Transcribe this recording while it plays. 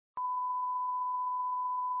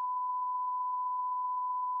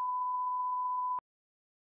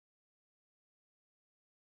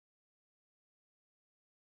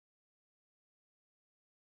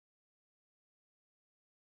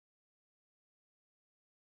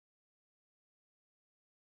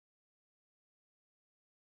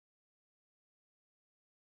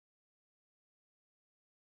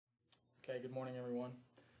Okay, good morning, everyone.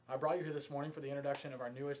 I brought you here this morning for the introduction of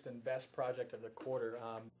our newest and best project of the quarter.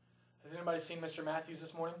 Has anybody seen Mr. Mathews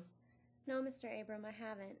this morning? No, Mr. Abram, I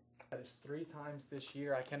haven't. That is 3 times this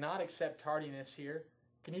year. I cannot accept tardiness here.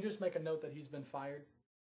 Can you just make a note that he's been fired?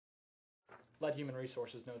 Let Human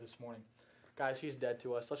Resources know this morning. Guys, he's dead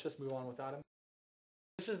to us. Let's just move on without him.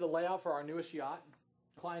 This is the layout for our newest yacht.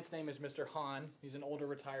 The client's name is Mr. Hahn. He's an older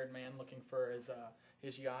retired man looking for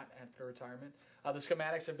his yacht after retirement. The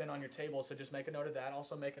schematics have been on your table, so just make a note of that.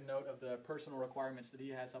 Also make a note of the personal requirements that he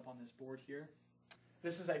has up on this board here.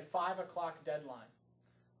 This is a 5 o'clock deadline.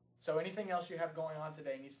 So anything else you have going on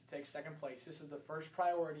today needs to take second place. This is the first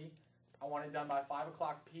priority. I want it done by 5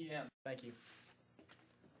 o'clock p.m. Thank you.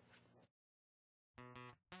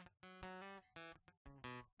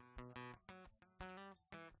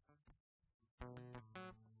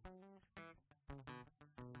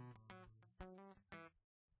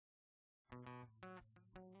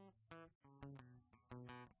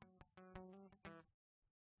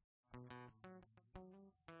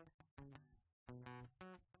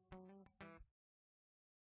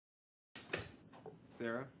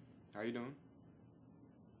 Sarah, how you doing?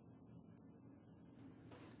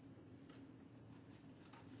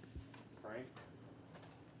 Frank,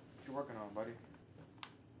 what you working on, buddy?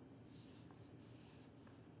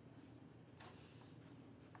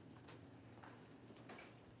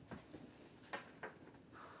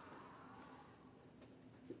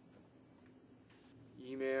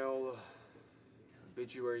 Email,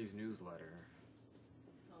 obituaries, newsletter.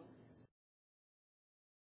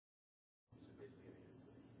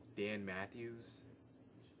 Dan Mathews,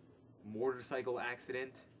 motorcycle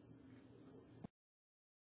accident.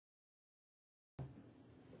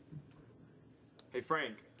 Hey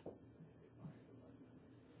Frank.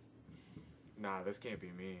 Nah, this can't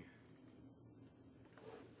be me.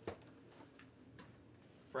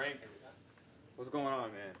 Frank, what's going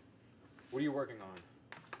on, man? What are you working on?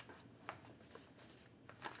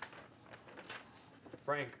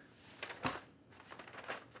 Frank.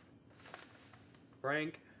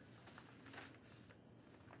 Frank.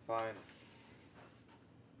 Fine.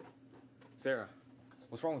 Sarah,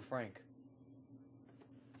 what's wrong with Frank?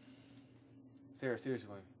 Sarah, seriously,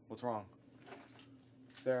 what's wrong?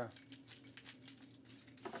 Sarah.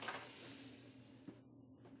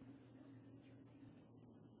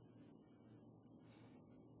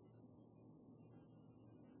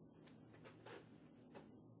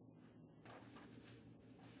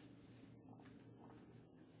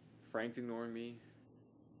 Frank's ignoring me.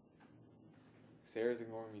 Sarah's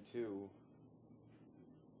ignoring me too.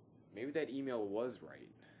 Maybe that email was right.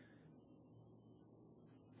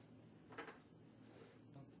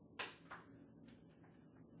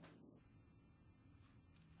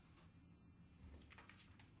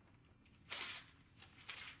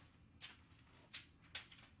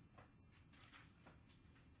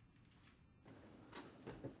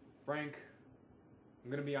 Frank,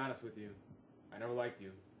 I'm gonna be honest with you. I never liked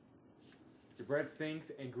you. Your bread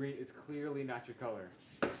stinks and green is clearly not your color.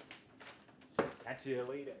 Catch you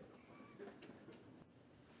later.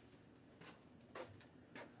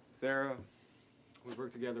 Sarah, we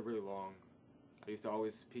worked together really long. I used to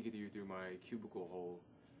always peek at you through my cubicle hole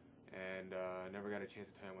and never got a chance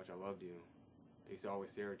to tell you how much I loved you. I used to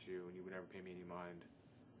always stare at you and you would never pay me any mind.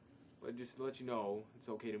 But just to let you know, it's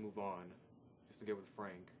okay to move on. Just to get with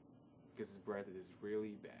Frank, because his breath is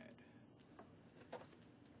really bad.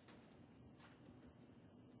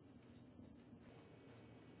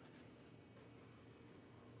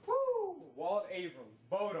 Walt Abrams,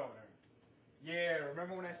 boat owner. Yeah,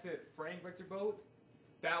 remember when I said Frank wrecked your boat?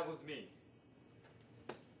 That was me.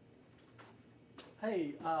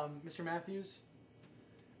 Hey, Mr. Mathews.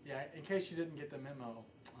 Yeah, in case you didn't get the memo,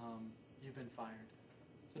 you've been fired.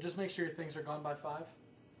 So just make sure your things are gone by 5.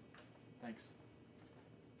 Thanks.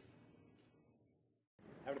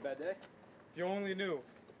 Having a bad day? If you only knew.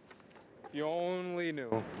 If you only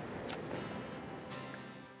knew.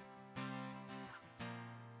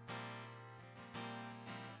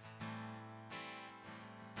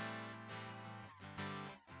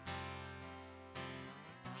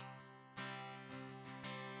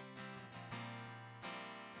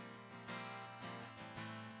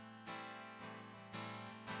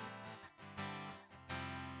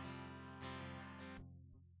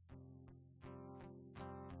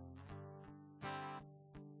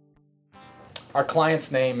 Our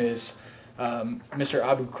client's name is Mr.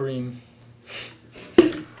 Abu Kareem.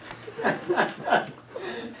 Okay,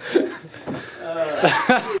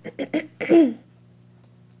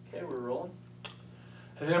 we're rolling.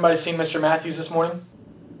 Has anybody seen Mr. Mathews this morning?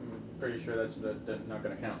 I'm pretty sure that's not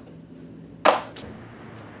going to count.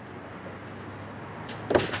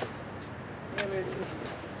 Dang,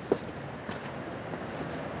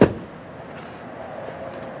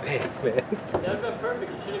 man. That would have been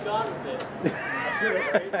perfect. You should have gone with it. I should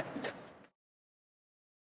have, right?